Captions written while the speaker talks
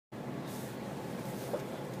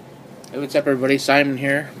Hey, what's up, everybody? Simon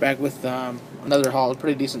here, back with another haul, a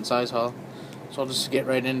pretty decent size haul. So I'll just get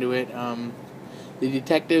right into it. The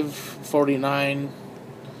Detective 49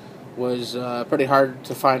 was pretty hard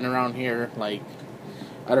to find around here. Like,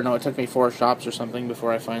 I don't know, it took me 4 shops or something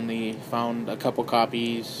before I finally found a couple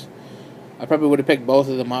copies. I probably would have picked both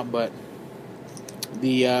of them up, but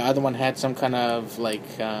the other one had some kind of like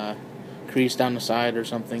crease down the side or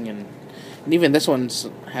something, and even this one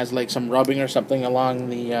has like some rubbing or something along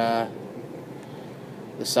the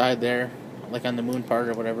side there, like on the moon part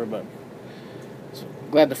or whatever. But so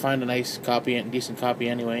glad to find a nice copy and decent copy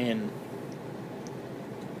anyway. And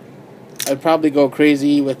I'd probably go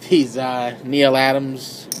crazy with these Neil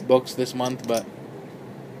Adams books this month, but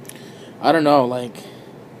I don't know. Like,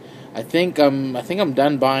 I think I'm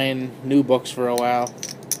done buying new books for a while.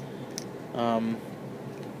 Um,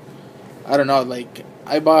 I don't know. Like,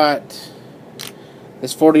 I bought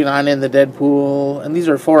this 49 in the Deadpool, and these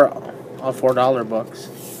are all $4 books,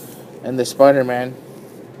 and the Spider-Man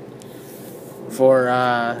for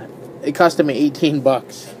it costed me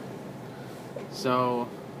 $18. So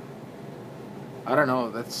I don't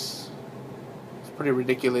know. It's pretty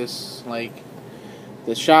ridiculous. Like,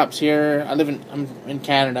 the shops here, I'm in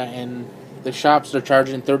Canada, and the shops are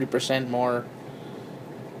charging 30% more.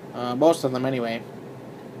 Most of them anyway.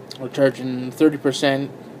 We're charging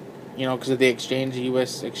 30%, because of the exchange,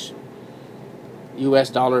 U.S.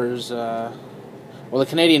 dollars. Well, the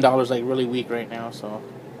Canadian dollar is like really weak right now, so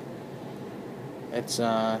it's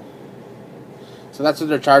so that's what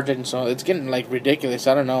they're charging. So it's getting like ridiculous.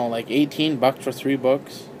 I don't know, like $18 for 3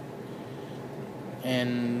 books,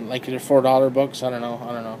 and like they're $4 books. I don't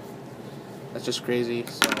know. That's just crazy.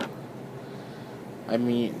 So I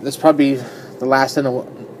mean, this is probably the last time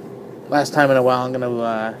in a while I'm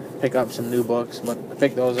gonna pick up some new books, but I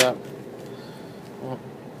picked those up,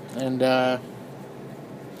 and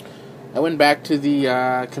I went back to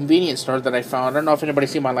the convenience store that I found. I don't know if anybody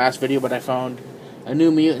seen my last video, but I found a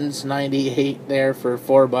New Mutants 98 there for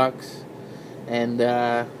 $4, and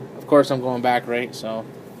of course I'm going back, right? So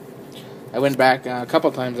I went back a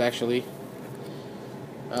couple times actually.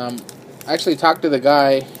 I actually talked to the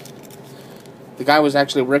guy. The guy was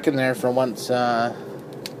actually working there for once,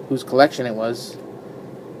 whose collection it was.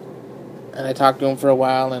 And I talked to him for a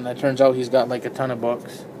while, and it turns out he's got like a ton of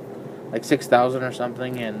books, like 6,000 or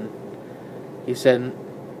something. And he said,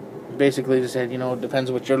 basically just said, it depends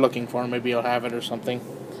what you're looking for. Maybe you'll have it or something.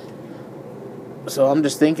 So I'm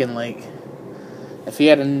just thinking, like, if he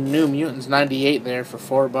had a New Mutants 98 there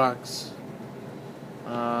for $4,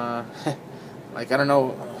 like, I don't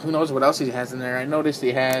know, who knows what else he has in there. I noticed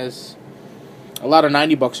he has a lot of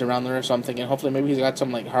 90 books around there or something, and hopefully maybe he's got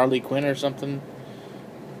some like Harley Quinn or something.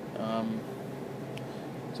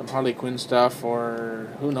 Some Harley Quinn stuff, or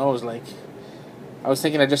who knows. Like, I was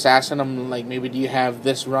thinking of just asking him, like, maybe do you have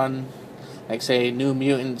this run, like say New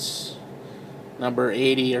Mutants number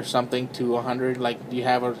 80 or something to 100, like, do you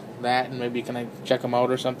have that, and maybe can I check them out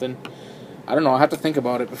or something. I don't know, I'll have to think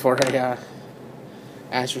about it before I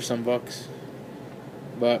ask for some books.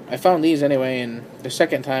 But I found these anyway, and the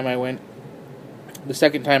second time after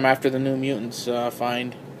the New Mutants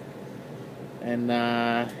find, and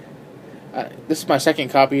this is my second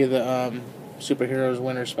copy of the Superheroes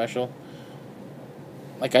Winter Special.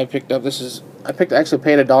 Like, I actually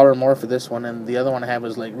paid $1 more for this one, and the other one I had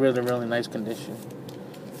was like really, really nice condition,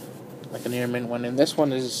 like a near mint one. And this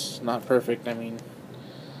one is not perfect. I mean,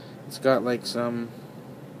 it's got like some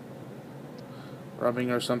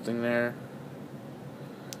rubbing or something there,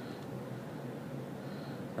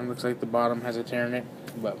 and looks like the bottom has a tear in it.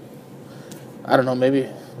 But I don't know, maybe,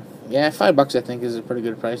 yeah, $5 I think is a pretty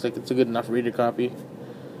good price. Like, it's a good enough reader copy.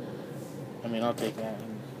 I mean, I'll take that.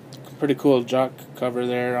 Pretty cool jock cover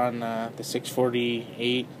there on the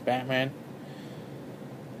 648 Batman.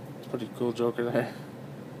 It's a pretty cool Joker there.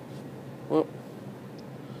 Whoop.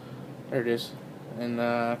 There it is. And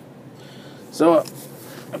so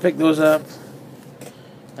I picked those up,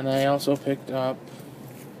 and I also picked up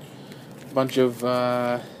a bunch of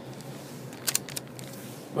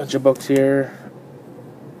books here.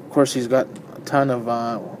 Of course, he's got a ton of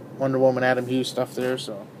Wonder Woman, Adam Hughes stuff there,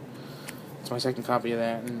 so it's my second copy of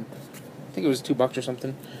that. And I think it was $2 or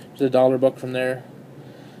something. There's a $1 book from there.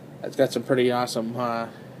 It's got some pretty awesome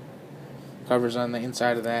covers on the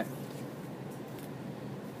inside of that.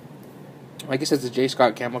 I guess it's a J.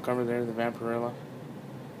 Scott Campbell cover there, the Vampirella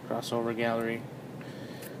crossover gallery.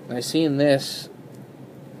 And I seen this.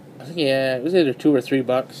 I think, yeah, it was either $2 or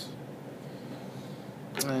 $3.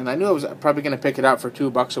 And I knew I was probably going to pick it up for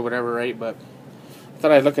 $2 or whatever, right? But I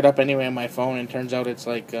thought I'd look it up anyway on my phone, and turns out it's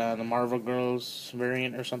like the Marvel Girls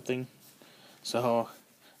variant or something. So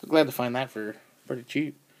Glad to find that for pretty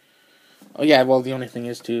cheap. Oh yeah, well the only thing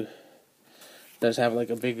is too, does have like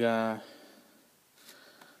a big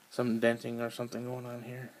some denting or something going on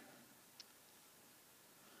here.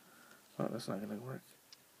 Oh, that's not gonna work.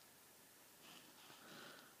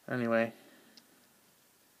 Anyway,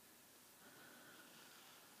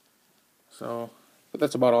 so, but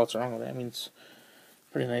that's about all that's wrong with it. I mean, it's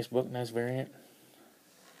a pretty nice book, nice variant.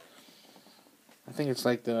 I think it's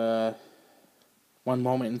like the One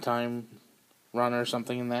Moment in Time run or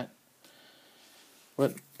something in that.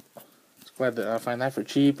 But it's glad to find that for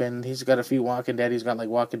cheap. And he's got a few Walking Dead. He's got like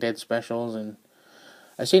Walking Dead specials, and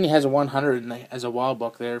I seen he has a 100 as a wall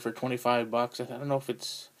book there for $25. I don't know if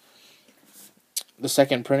it's the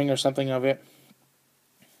second printing or something of it,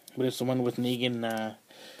 but it's the one with Negan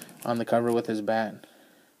on the cover with his bat.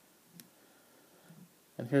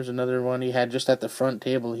 And here's another one he had just at the front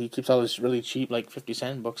table. He keeps all his really cheap, like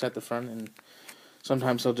 50-cent books at the front, and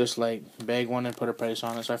sometimes he'll just like bag one and put a price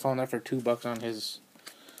on it. So I found that for $2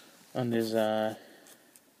 on his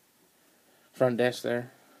front desk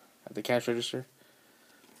there at the cash register.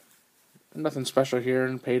 Nothing special here,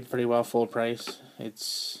 and paid pretty well full price.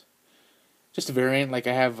 It's just a variant. Like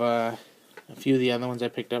I have a few of the other ones I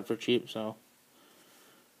picked up for cheap. So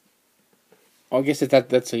I guess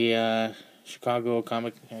that's a Chicago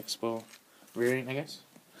Comic Expo variant, I guess.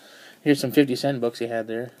 Here's some 50-cent books he had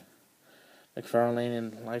there. McFarlane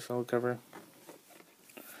and Liefeld cover.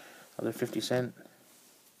 Other 50-cent.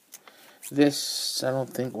 This, I don't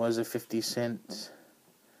think was a 50-cent.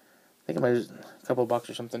 I think it might be a couple bucks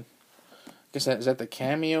or something. I guess is that the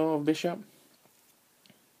cameo of Bishop?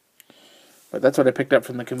 But that's what I picked up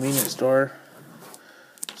from the convenience store.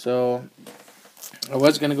 So I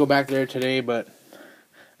was going to go back there today, but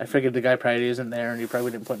I figured the guy probably isn't there, and he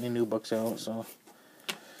probably didn't put any new books out, so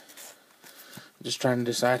I'm just trying to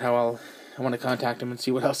decide how I want to contact him and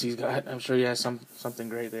see what else he's got. I'm sure he has something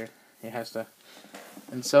great there. He has to.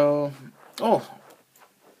 And so,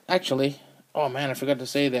 actually, oh man, I forgot to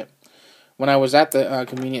say that when I was at the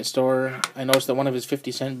convenience store, I noticed that one of his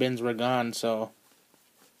 50-cent bins were gone, so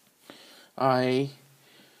I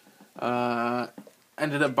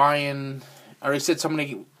ended up buying, or he said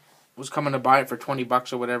somebody was coming to buy it for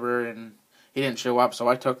 $20 or whatever, and he didn't show up, so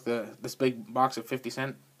I took this big box of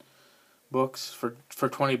 50-cent books for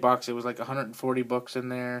 $20. It was like 140 books in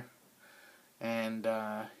there, and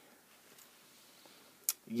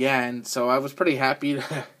yeah, and so I was pretty happy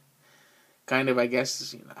to kind of, I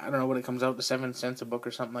guess, I don't know what it comes out to, 7 cents a book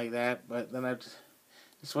or something like that, but then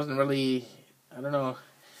this wasn't really, I don't know,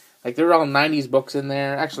 like there were all 90s books in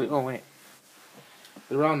there, actually, there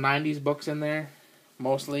were all 90s books in there,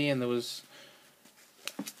 mostly, and there was,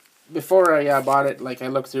 before I bought it, like I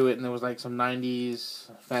looked through it, and there was like some 90s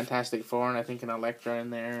Fantastic Four, and I think an Elektra in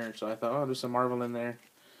there, so I thought, oh, there's some Marvel in there,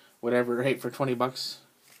 whatever, right, for $20.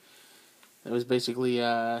 It was basically,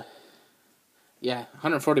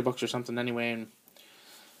 140 bucks or something anyway, and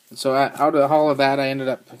so out of all of that, I ended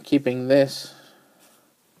up keeping this,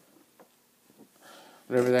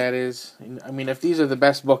 whatever that is. I mean, if these are the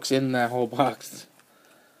best books in that whole box,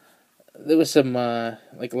 there was some,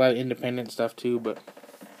 like a lot of independent stuff too, but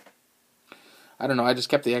I don't know, I just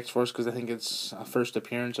kept the X-Force because I think it's a first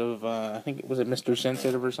appearance of, I think it was Mr.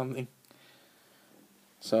 Sensitive or something.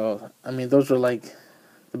 So, I mean, those were like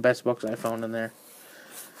the best books I found in there.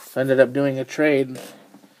 So I ended up doing a trade.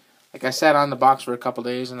 Like I sat on the box for a couple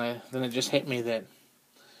days, and then it just hit me that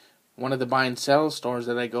one of the buy and sell stores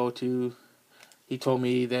that I go to, he told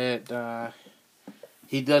me that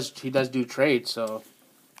he does do trades, so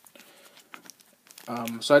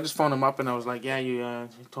so I just phoned him up, and I was like, yeah, you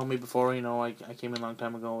told me before, I came in a long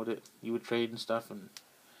time ago that you would trade and stuff, and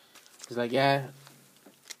he's like, yeah,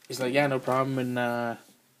 no problem, and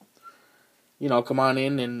come on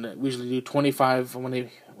in, and we usually do 25 when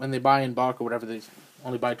they buy in bulk or whatever, they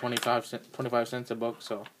only buy 25 cents a book,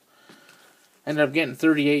 so ended up getting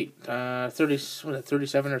 37 or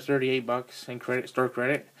 $38 in store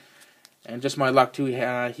credit, and just my luck too,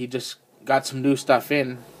 he just got some new stuff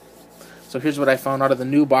in. So here's what I found out of the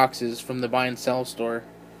new boxes from the buy and sell store.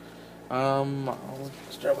 I'll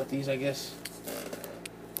start with these, I guess.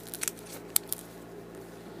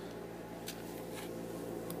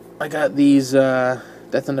 I got these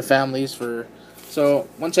Death in the Families for. So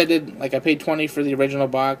once I did, like, I paid $20 for the original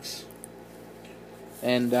box,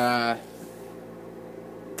 and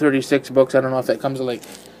 36 books. I don't know if that comes to like.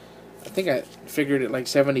 I think I figured it like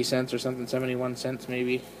 70 cents or something, 71 cents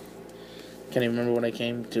maybe. Can't even remember what I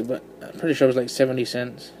came to, but I'm pretty sure it was like 70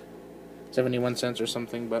 cents, 71 cents or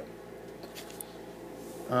something, but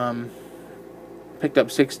picked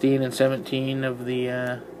up 16 and 17 of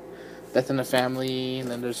the Death in the Family,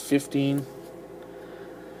 and then there's 15.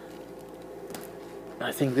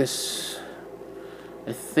 I think this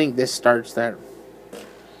starts that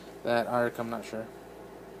arc. I'm not sure,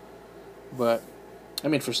 but I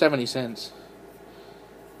mean, for 70 cents,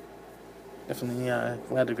 definitely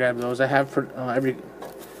glad to grab those. I have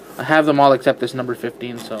them all except this number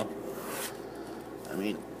 15. So I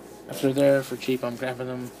mean, if they're there for cheap, I'm grabbing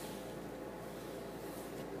them.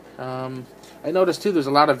 I noticed too, there's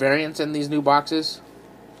a lot of variants in these new boxes,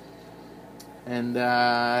 and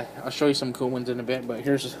I'll show you some cool ones in a bit. But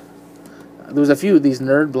there's a few of these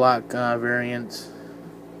Nerd Block variants.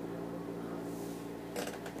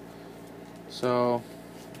 So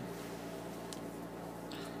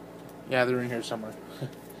yeah, they're in here somewhere.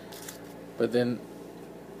 But then,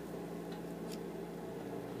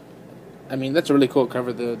 I mean, that's a really cool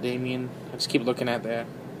cover, the Damien. I just keep looking at that.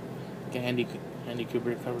 Like a Andy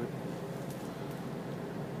Kubrick cover.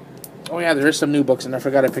 Oh yeah, there is some new books, and I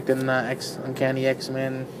forgot I picked in Uncanny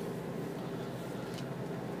X-Men.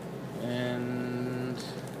 And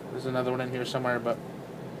there's another one in here somewhere, but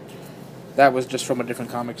that was just from a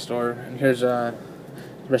different comic store. And here's the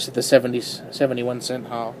rest of the 71-cent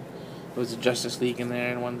haul. There was a Justice League in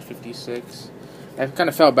there, and 156. I kind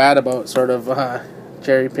of felt bad about sort of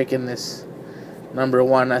cherry picking this number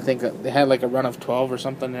 1. I think they had like a run of 12 or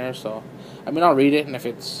something there. So I mean, I'll read it, and if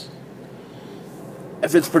it's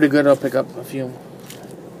pretty good, I'll pick up a few.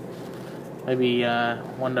 Maybe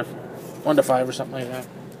 1 to 5 or something like that.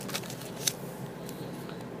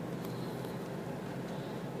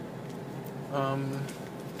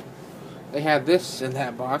 They had this in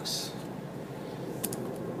that box,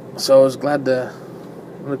 so I was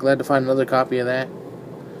really glad to find another copy of that.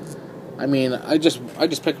 I mean, I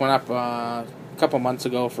just picked one up a couple months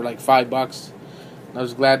ago for like $5. I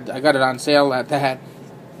was glad I got it on sale at that.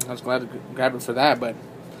 I was glad to grab it for that, but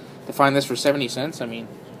to find this for 70 cents, I mean,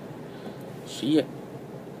 shit.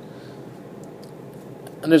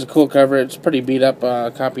 And there's a cool cover. It's a pretty beat up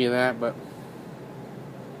copy of that, but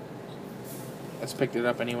let's picked it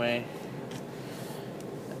up anyway.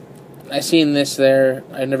 I seen this there.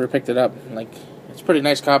 I never picked it up. Like, it's a pretty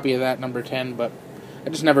nice copy of that number 10, but I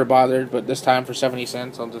just never bothered. But this time for 70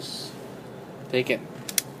 cents, I'll just take it.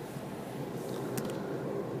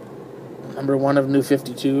 Number 1 of New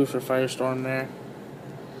 52 for Firestorm there.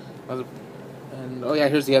 And oh yeah,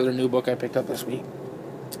 here's the other new book I picked up this week.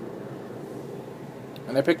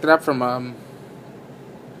 And I picked it up from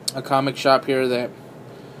a comic shop here that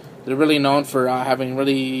they're really known for having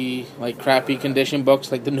really like crappy condition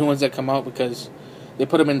books, like the new ones that come out, because they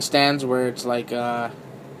put them in stands where it's like goes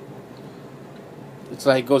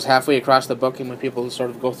halfway across the book, and when people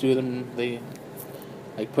sort of go through them, they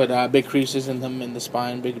like put big creases in them in the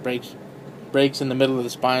spine, big breaks in the middle of the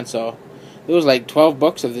spine. So there was like 12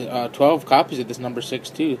 copies of this number 6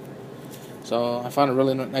 too. So I found a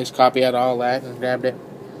really nice copy out of all that and grabbed it.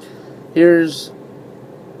 Here's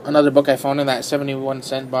another book I found in that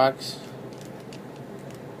 71-cent box.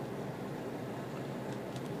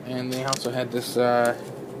 And they also had this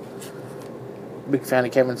big fan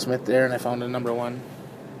of Kevin Smith there, and I found a number 1.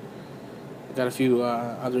 I got a few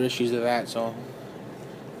other issues of that, so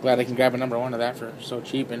glad I can grab a number 1 of that for so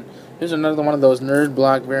cheap. And here's another one of those Nerd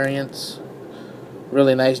Block variants.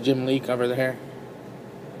 Really nice Jim Lee cover there.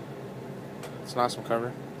 It's an awesome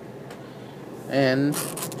cover. And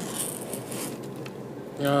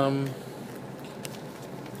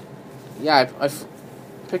yeah, I've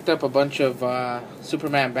picked up a bunch of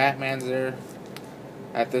Superman Batmans there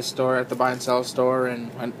at this store, at the buy and sell store,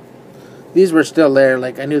 and these were still there.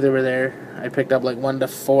 Like, I knew they were there. I picked up like 1 to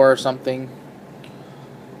 4 or something.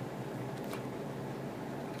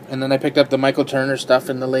 And then I picked up the Michael Turner stuff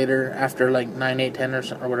in the later, after like 9, 8, 10 or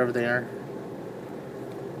whatever they are.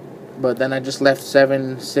 But then I just left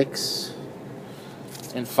 7, 6,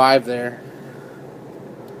 and 5 there.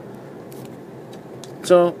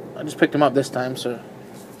 So I just picked them up this time, so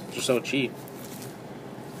they're so cheap.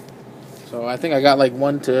 So I think I got like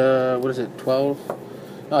 1 to 12?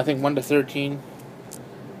 No, I think 1 to 13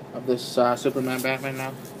 of this Superman Batman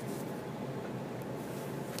now.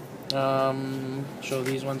 Show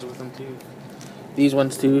these ones with them too. These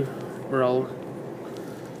ones too were all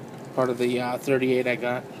part of the 38 I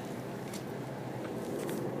got.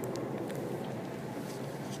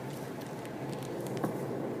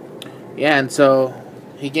 Yeah, and so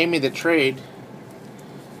he gave me the trade,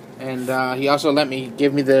 and he also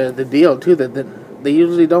give me the deal too that they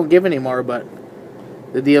usually don't give anymore. But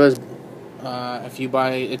the deal is if you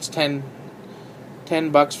buy, it's $10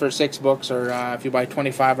 for 6 books, or if you buy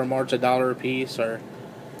 25 or more, it's $1 a piece, or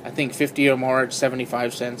I think 50 or more, it's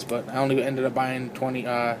 75 cents. But I only ended up buying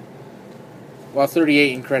Well,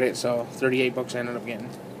 38 in credit, so 38 books I ended up getting.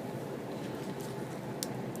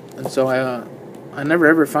 And so I never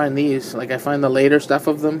ever find these. Like, I find the later stuff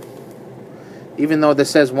of them. Even though this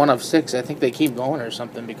says 1 of 6, I think they keep going or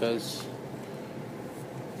something, because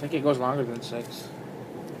I think it goes longer than 6.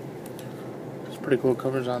 There's pretty cool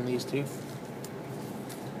covers on these too.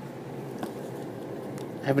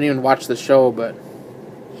 I haven't even watched the show, but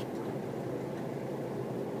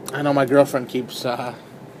I know my girlfriend keeps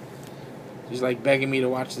she's like begging me to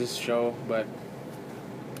watch this show, but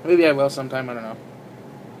maybe I will sometime, I don't know.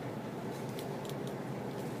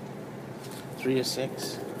 3 of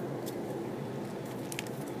 6.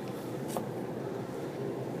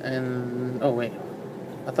 And, oh wait,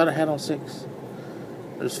 I thought I had all 6.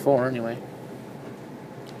 There's 4 anyway.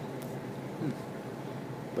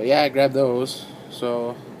 But yeah, I grabbed those.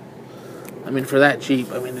 So, I mean, for that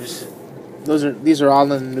cheap, I mean, these are all in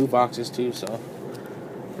the new boxes too. So,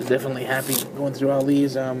 I was definitely happy going through all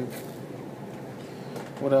these.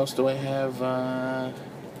 What else do I have?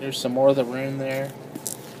 There's some more that were in there.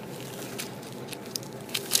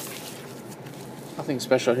 Nothing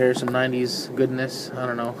special here. Some 90s goodness. I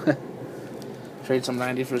don't know. Trade some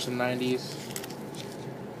 90s for some 90s.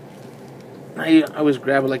 I always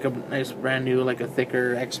grab like a nice brand new, like a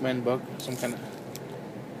thicker X-Men book. Some kind of,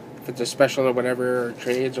 if it's a special or whatever, or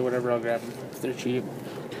trades or whatever, I'll grab them if they're cheap.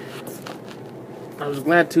 I was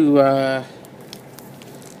glad to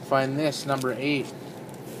find this, number 8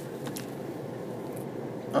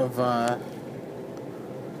 of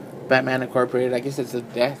Batman Incorporated. I guess it's the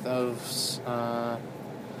death of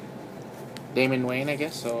Damon Wayne, I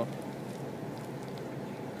guess, so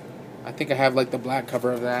I think I have like the black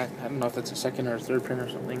cover of that. I don't know if that's a second or third print or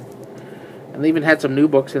something. And they even had some new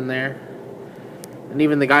books in there. And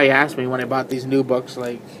even the guy asked me when I bought these new books,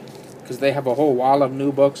 like, because they have a whole wall of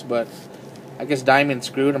new books, but I guess Diamond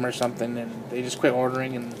screwed them or something, and they just quit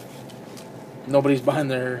ordering, and nobody's buying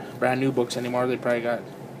their brand new books anymore. They probably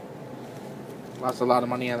lost a lot of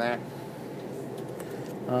money on that.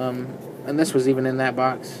 And this was even in that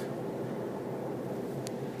box.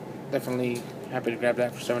 Definitely happy to grab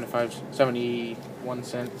that for 71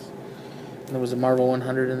 cents. And there was a Marvel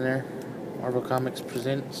 100 in there. Marvel Comics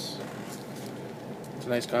Presents. It's a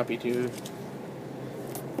nice copy too.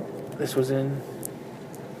 This was in.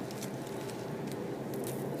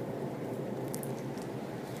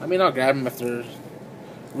 I mean, I'll grab them if they're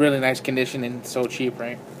really nice condition and so cheap,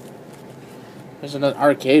 right? There's another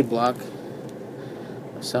arcade block.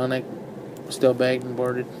 Sonic, still bagged and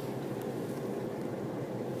boarded.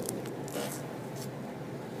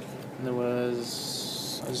 And there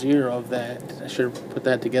was a 0 of that. I should have put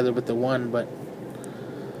that together with the 1, but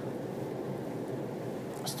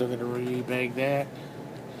still gotta rebag that.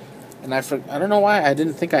 And I don't know why I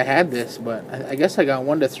didn't think I had this, but I guess I got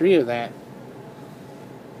 1 to 3 of that.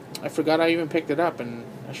 I forgot I even picked it up, and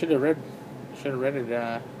I should have read it.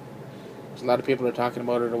 A lot of people are talking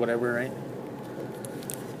about it or whatever, right?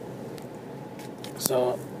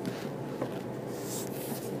 So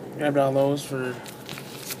grabbed all those for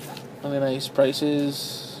really nice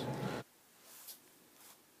prices.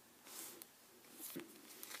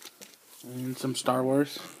 And some Star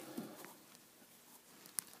Wars.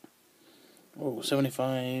 Oh,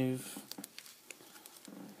 75.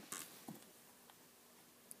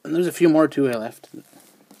 And there's a few more too I left.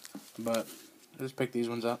 But I just picked these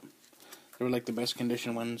ones up. They were like the best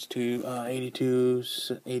condition ones too. 82,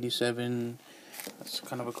 87. That's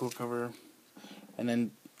kind of a cool cover. And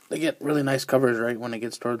then they get really nice covers, right, when it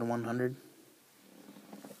gets toward the 100.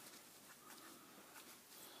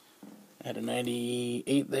 I had a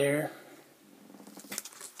 98 there.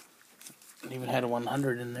 And even had a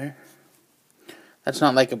 100 in there. That's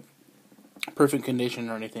not like a perfect condition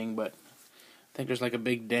or anything, but I think there's like a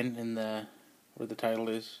big dent in the where the title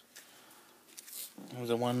is. There was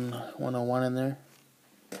a 101 in there.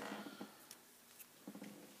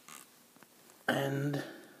 And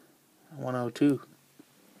 102.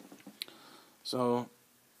 So,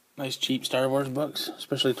 nice cheap Star Wars books,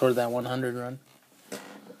 especially toward that 100 run.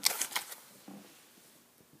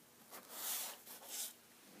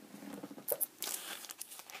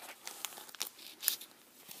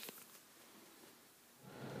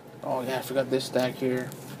 Oh yeah, I forgot this stack here.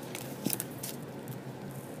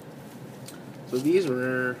 So these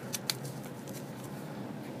were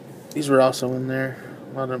also in there.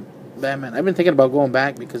 A lot of Batman. I've been thinking about going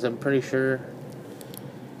back because I'm pretty sure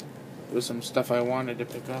there was some stuff I wanted to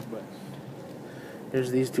pick up, but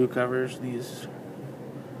here's these 2 covers, these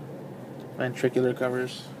ventricular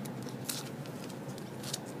covers.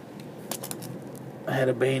 I had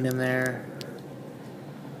a Bane in there.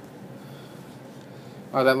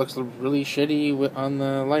 Oh, that looks really shitty on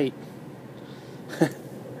the light.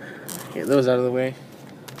 Get those out of the way.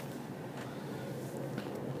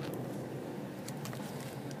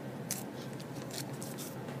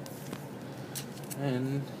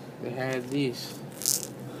 And they had these.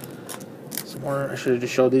 Some more. I should have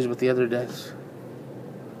just showed these with the other decks.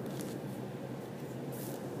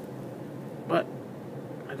 But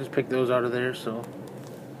I just picked those out of there, so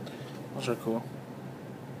those are cool.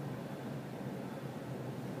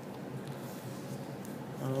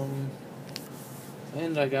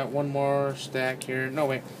 And I got one more stack here. No,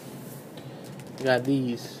 wait. I got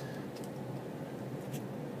these.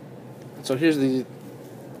 So here's the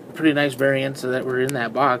pretty nice variants that were in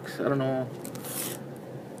that box. I don't know.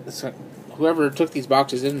 Whoever took these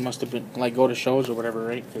boxes in must have been, like, go to shows or whatever,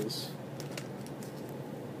 right? Because,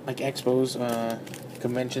 like, expos,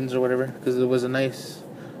 conventions or whatever. Because there was a nice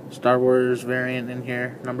Star Wars variant in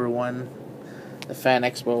here, #1. The Fan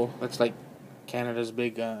Expo. That's like Canada's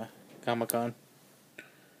big Comic-Con.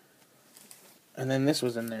 And then this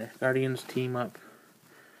was in there. Guardians Team Up.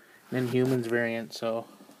 And then Humans variant, so...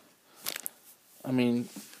 I mean,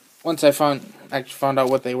 once I found out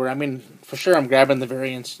what they were, I mean, for sure I'm grabbing the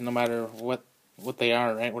variants no matter what they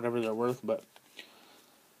are, right? Whatever they're worth, but...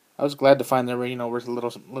 I was glad to find they were, worth a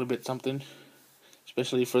little bit something.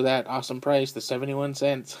 Especially for that awesome price, the 71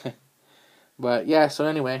 cents. But, yeah, so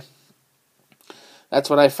anyway... That's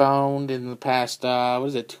what I found in the past,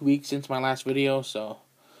 2 weeks since my last video, so...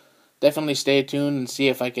 Definitely stay tuned and see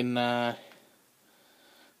if I can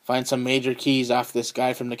find some major keys off this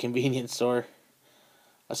guy from the convenience store.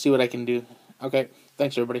 I'll see what I can do. Okay,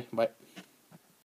 thanks everybody. Bye.